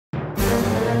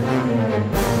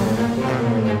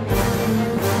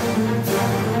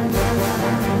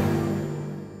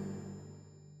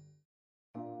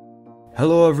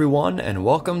Hello everyone, and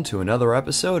welcome to another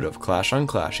episode of Clash on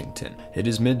Clashington. It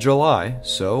is mid-July,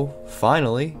 so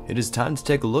finally, it is time to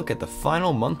take a look at the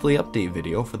final monthly update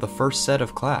video for the first set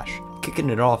of Clash.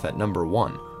 Kicking it off at number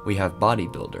 1, we have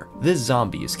Bodybuilder. This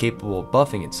Zahmbee is capable of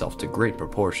buffing itself to great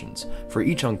proportions. For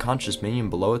each unconscious minion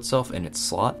below itself in its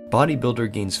slot,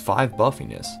 Bodybuilder gains 5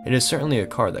 Buffyness. It is certainly a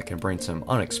card that can bring some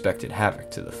unexpected havoc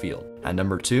to the field. At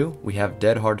number 2, we have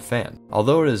Dead Hard Fan.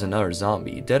 Although it is another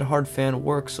Zahmbee, Dead Hard Fan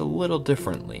works a little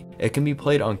differently. It can be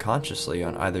played unconsciously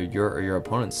on either your or your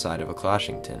opponent's side of a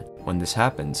Clashington. When this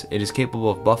happens, it is capable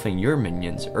of buffing your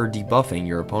minions or debuffing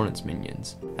your opponent's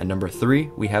minions. At number 3,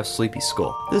 we have Sleepy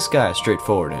Skull. This guy is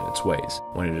straightforward in its ways.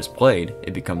 When it is played,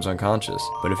 it becomes unconscious,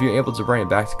 but if you're able to bring it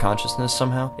back to consciousness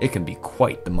somehow, it can be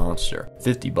quite the monster.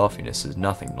 50 Buffiness is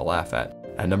nothing to laugh at.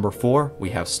 At number 4, we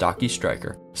have Stocky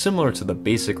Striker. Similar to the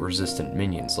basic resistant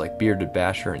minions like Bearded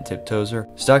Basher and Tiptoeser,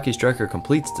 Stocky Striker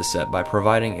completes the set by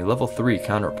providing a level 3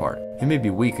 counterpart. He may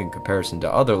be weak in comparison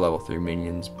to other level 3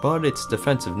 minions, but its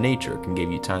defensive nature can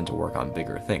give you time to work on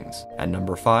bigger things. At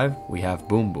number 5, we have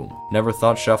Boom Boom. Never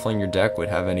thought shuffling your deck would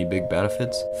have any big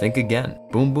benefits? Think again.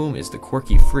 Boom Boom is the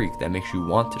quirky freak that makes you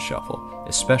want to shuffle,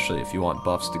 especially if you want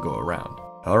buffs to go around.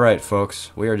 Alright folks,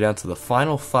 we are down to the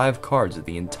final 5 cards of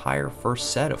the entire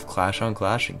first set of Clash on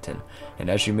Clashington,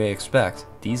 and as you may expect,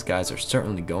 these guys are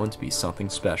certainly going to be something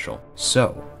special.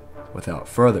 So, without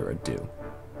further ado,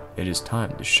 it is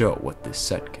time to show what this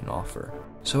set can offer.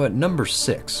 So at number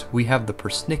 6, we have the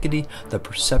Persnickety, the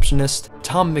Perceptionist,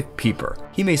 Tom McPeeper.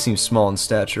 He may seem small in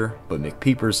stature, but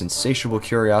McPeeper's insatiable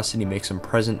curiosity makes him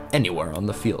present anywhere on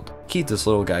the field. Keep this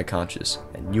little guy conscious,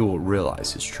 and you will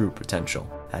realize his true potential.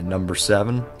 At number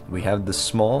 7, we have the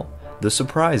small, the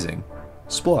surprising,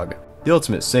 Splug. The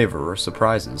ultimate saver of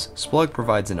surprises, Splug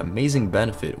provides an amazing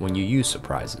benefit when you use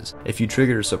surprises. If you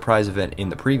triggered a surprise event in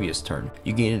the previous turn,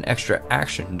 you gain an extra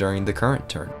action during the current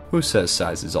turn. Who says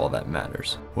size is all that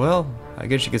matters? Well, I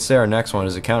guess you could say our next one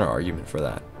is a counter argument for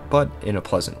that, but in a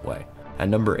pleasant way. At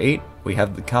number 8, we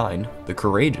have the kind, the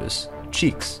courageous,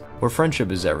 Cheeks. Where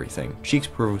friendship is everything, Cheeks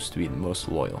proves to be the most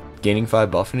loyal. Gaining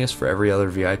 5 Buffiness for every other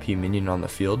VIP minion on the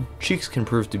field, Cheeks can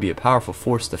prove to be a powerful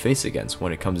force to face against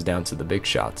when it comes down to the big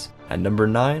shots. At number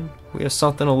 9, we have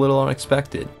something a little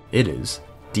unexpected. It is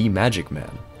D-Magic Man.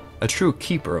 A true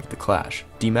keeper of the Clash,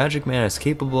 D-Magic Man is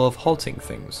capable of halting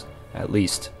things, at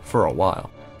least for a while.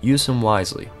 Use him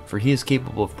wisely, for he is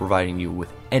capable of providing you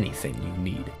with anything you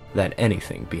need. That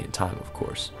anything being time, of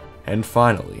course. And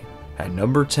finally, at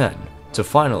number 10, to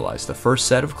finalize the first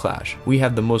set of Clash, we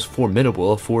have the most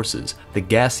formidable of forces, the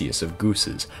gaseous of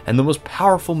gooses, and the most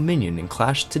powerful minion in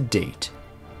Clash to date,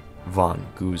 Von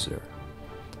Goozer.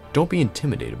 Don't be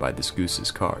intimidated by this Goose's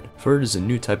card, for it is a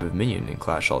new type of minion in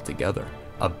Clash altogether,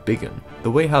 a Biggin.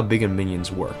 The way how Biggin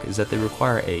minions work is that they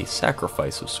require a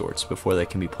sacrifice of sorts before they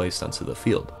can be placed onto the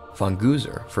field. Von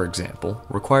Goozer, for example,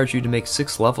 requires you to make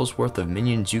 6 levels worth of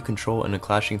minions you control in a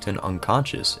Clashington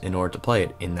Unconscious in order to play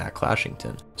it in that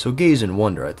Clashington. So gaze in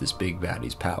wonder at this big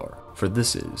baddie's power, for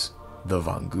this is the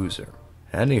Von Goozer.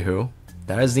 Anywho,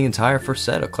 that is the entire first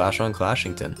set of Clash on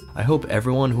Clashington. I hope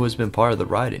everyone who has been part of the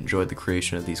ride enjoyed the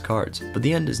creation of these cards, but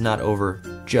the end is not over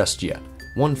just yet.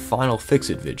 One final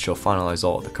Fix-It vid shall finalize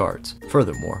all of the cards.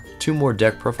 Furthermore, 2 more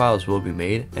deck profiles will be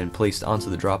made and placed onto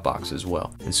the Dropbox as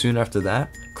well. And soon after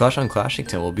that, Clash on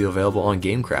Clashington will be available on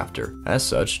GameCrafter. As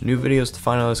such, new videos to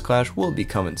finalize Clash will be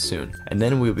coming soon. And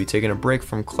then we will be taking a break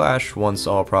from Clash once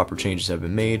all proper changes have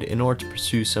been made in order to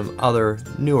pursue some other,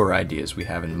 newer ideas we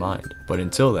have in mind. But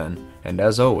until then, and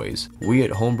as always, we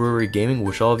at Brewery Gaming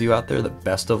wish all of you out there the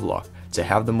best of luck, to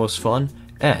have the most fun,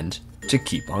 and to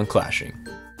keep on clashing.